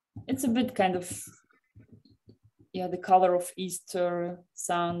yellow. It's a bit kind of, yeah, the color of Easter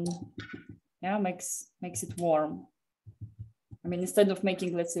sun. Yeah, makes it warm. I mean, instead of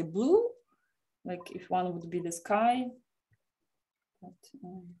making, let's say, blue, like if one would be the sky. But,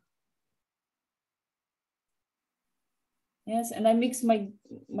 yes, and I mix my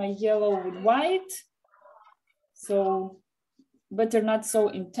yellow with white. So better not so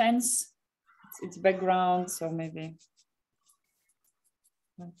intense. It's background, so maybe.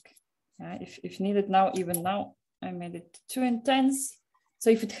 Okay. Yeah, if needed now, even now, I made it too intense. So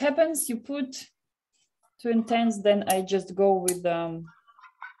if it happens, you put too intense, then I just go with, I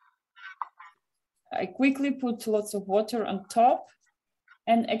quickly put lots of water on top,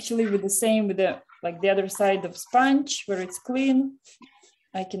 and actually with the same, with the, like the other side of sponge where it's clean,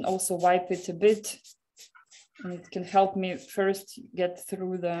 I can also wipe it a bit, and it can help me first get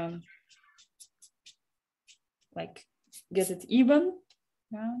through the, like get it even.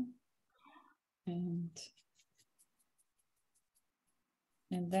 Yeah.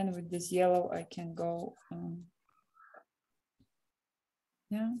 And then with this yellow, I can go,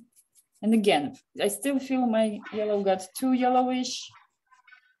 yeah. And again, I still feel my yellow got too yellowish.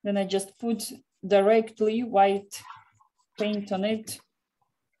 Then I just put directly white paint on it,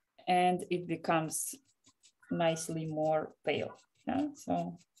 and it becomes nicely more pale. Yeah,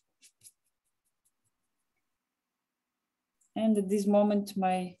 so. And at this moment,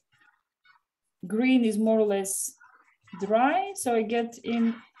 my green is more or less dry. So I get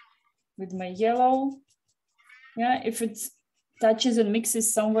in with my yellow. Yeah, if it touches and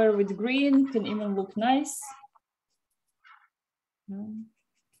mixes somewhere with green, can even look nice.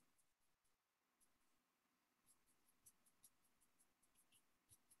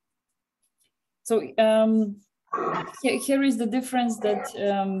 So here is the difference that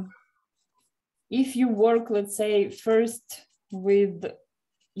if you work, let's say, first with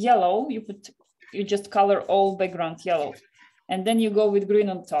yellow, you just color all background yellow, and then you go with green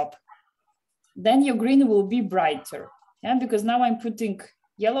on top. Then your green will be brighter, yeah, because now I'm putting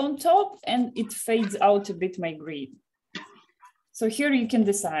yellow on top and it fades out a bit my green. So here you can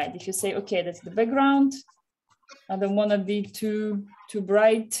decide if you say, okay, that's the background, I don't want to be too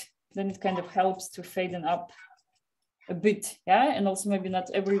bright, then it kind of helps to fade it up a bit, yeah, and also maybe not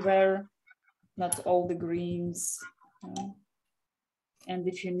everywhere, not all the greens. And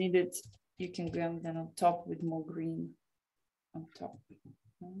if you need it, you can go then on top with more green on top.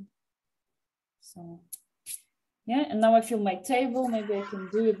 So yeah, and now I feel my table. Maybe I can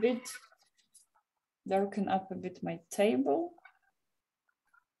do a bit, darken up a bit my table.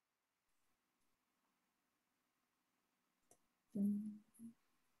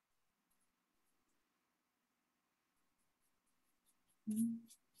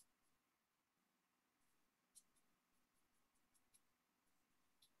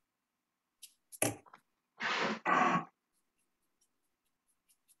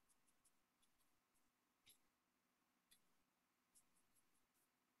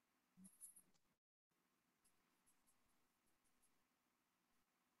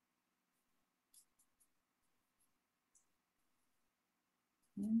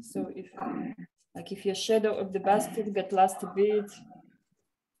 So if your shadow of the basket got lost a bit,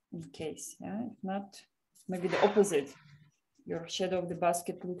 in case, yeah, if not, maybe the opposite. Your shadow of the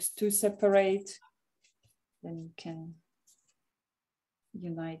basket looks too separate, then you can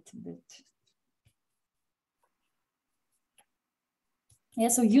unite a bit. Yeah,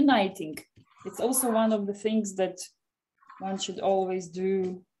 so uniting, it's also one of the things that one should always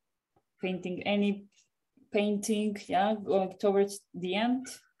do, painting any painting, yeah, going towards the end.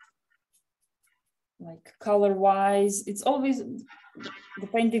 Like color-wise, it's always, the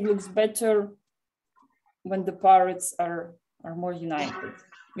painting looks better when the parts are more united.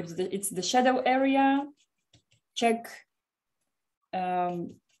 If it's the shadow area, check,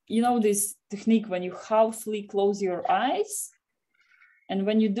 you know this technique when you halfly close your eyes, and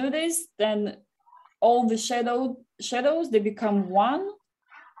when you do this, then all the shadows, they become one.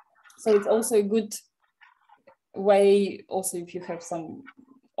 So it's also a good way, also if you have some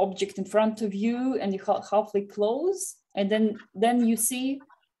object in front of you and you halfway close, and then you see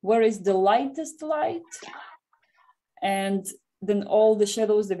where is the lightest light, and then all the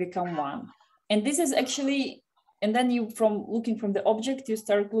shadows, they become one. And this is actually, and then you, from looking from the object, you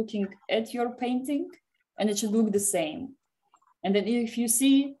start looking at your painting and it should look the same. And then if you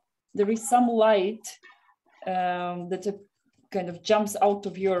see there is some light that kind of jumps out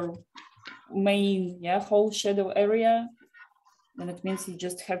of your main whole shadow area, then it means you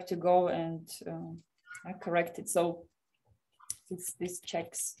just have to go and correct it. So it's these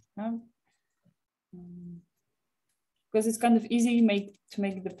checks. Because it's kind of easy to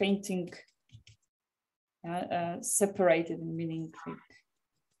make the painting separated, meaning like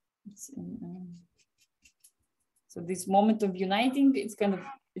so this moment of uniting, it's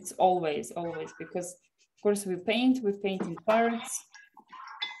always, because of course we paint in parts,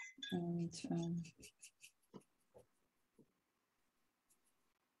 and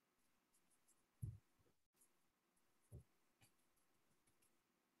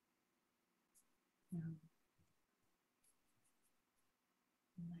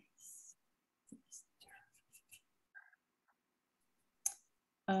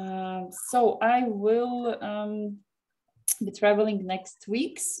so I will be traveling next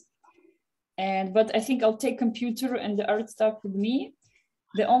weeks, but I think I'll take computer and the art stuff with me.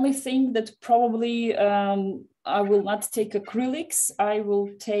 The only thing that probably I will not take acrylics, I will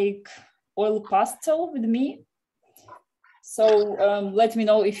take oil pastel with me. So let me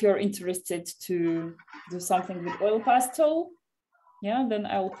know if you're interested to do something with oil pastel. Yeah, then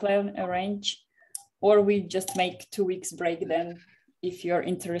I'll plan, arrange, or we just make 2 weeks break then, if you're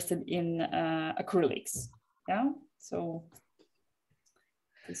interested in acrylics. Yeah, so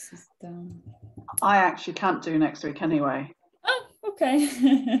this is the... I actually can't do next week anyway. Oh, okay.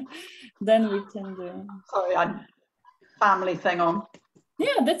 Then we can do... Sorry, I'm family thing on.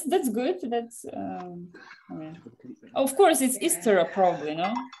 Yeah, that's good. That's yeah. Of course, it's Easter probably,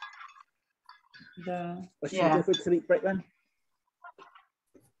 no? Should we go for a 2 week break then?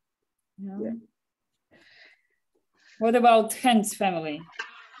 Yeah. What about Hans family?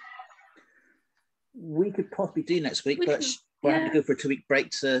 We could possibly do next week, but we'll have to go for a 2 week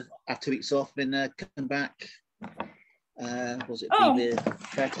break to have 2 weeks off and come back. Was it the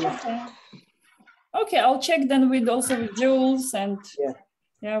 30th? Okay, I'll check then with Jules and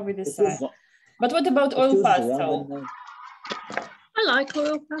we decide. But what about oil pastel? I like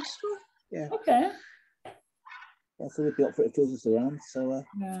oil pastel. Yeah. Okay. Yeah, so we'd be up for it if Jules is around. So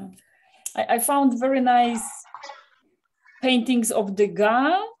yeah, I found very nice paintings of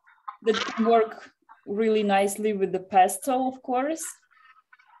Degas that can work really nicely with the pastel, of course.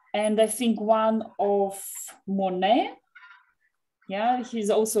 And I think one of Monet. Yeah, he's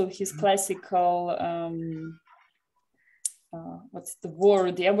also his classical, what's the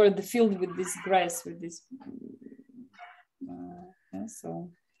word? Yeah, where the field with this grass, with this, so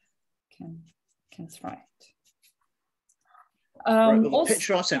can try it. Right, well, the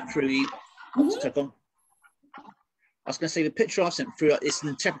picture I sent through, I was going to say the picture I sent through is an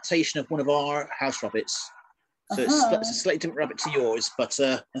interpretation of one of our house rabbits. So it's a slightly different rabbit to yours, but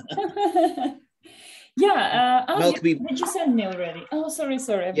yeah. Did you send me already? Oh, sorry.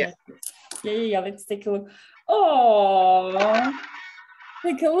 Yeah. Yeah. Let's take a look. Oh,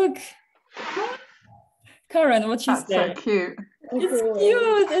 take a look. Karen, what she said. That's so cute. It's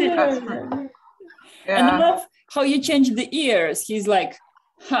cute. Yeah. And I love how you change the ears. He's like,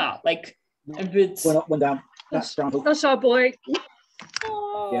 like a bit. One up, one down. That's our boy.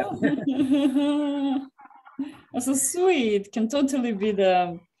 Oh. Yeah. That's so sweet. Can totally be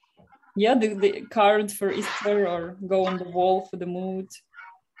the card for Easter or go on the wall for the mood.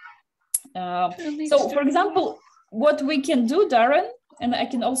 So, for example, what we can do, Darren, and I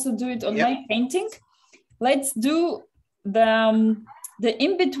can also do it on my painting. Let's do the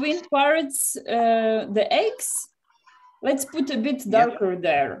in-between parts, the eggs. Let's put a bit darker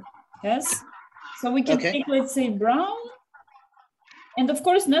there. Yes. So we can take, let's say, brown. And of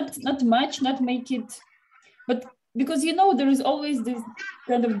course, not much, not make it, but because, there is always this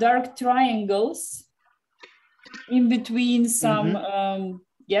kind of dark triangles in between some,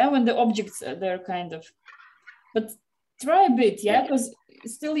 when the objects are there kind of, but try a bit, because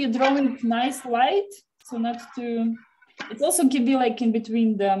still you're drawing nice light, so not to, it also can be like in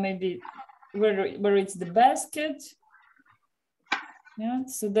between the, maybe where it's the basket,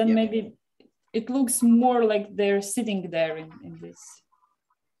 so then maybe it looks more like they're sitting there in this.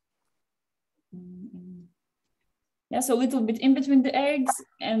 Yeah, so a little bit in between the eggs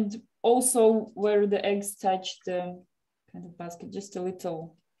and also where the eggs touch the kind of basket, just a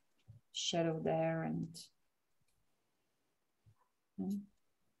little shadow there. And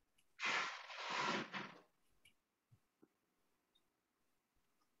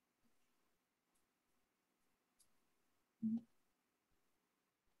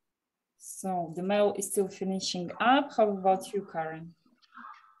so the mail is still finishing up. How about you, Karen?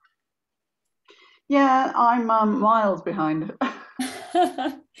 Yeah, I'm miles behind.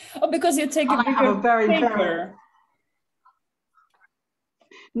 Oh, because you take a I have a bigger paper.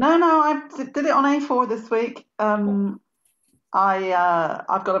 No, I did it on A4 this week. I've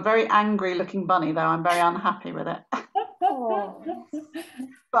got a very angry looking bunny though. I'm very unhappy with it.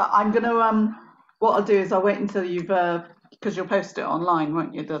 But I'm gonna what I'll do is I'll wait until you've because you'll post it online,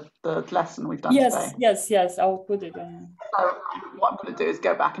 won't you? The lesson we've done today. Yes, I'll put it on. So what I'm gonna do is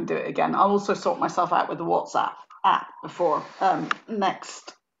go back and do it again. I'll also sort myself out with the WhatsApp app before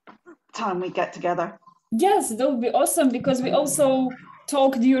next time we get together. Yes, that would be awesome, because we also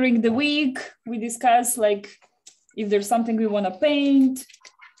talk during the week. We discuss like if there's something we want to paint.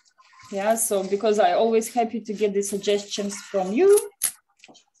 Yeah, so because I always happy to get the suggestions from you.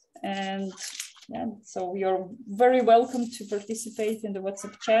 And yeah, so you're very welcome to participate in the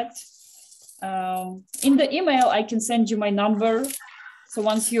WhatsApp chat. In the email, I can send you my number. So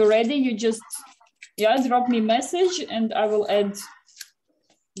once you're ready, you just drop me a message and I will add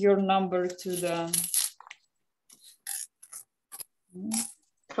your number to the.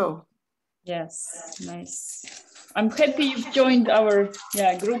 Cool. Yes, nice. I'm happy you've joined our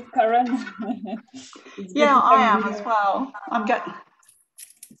group, Karen. Yeah, I am as well. I'm getting.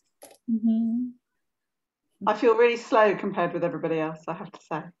 I feel really slow compared with everybody else, I have to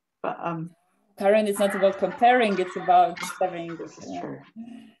say. But Karen, it's not about comparing; it's about having. This is true.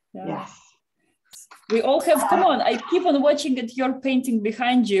 Yeah. Yes. We all have. Come on! I keep on watching at your painting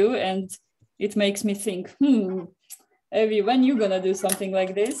behind you, and it makes me think. Evie, when you gonna do something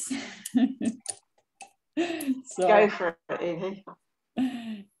like this? So, go for it, Evie.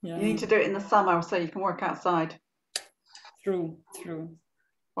 Yeah. You need to do it in the summer so you can work outside. True.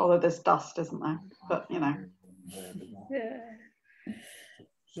 Although there's dust, isn't there? But you know.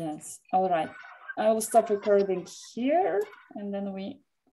 Yes. All right. I will stop recording here, and then we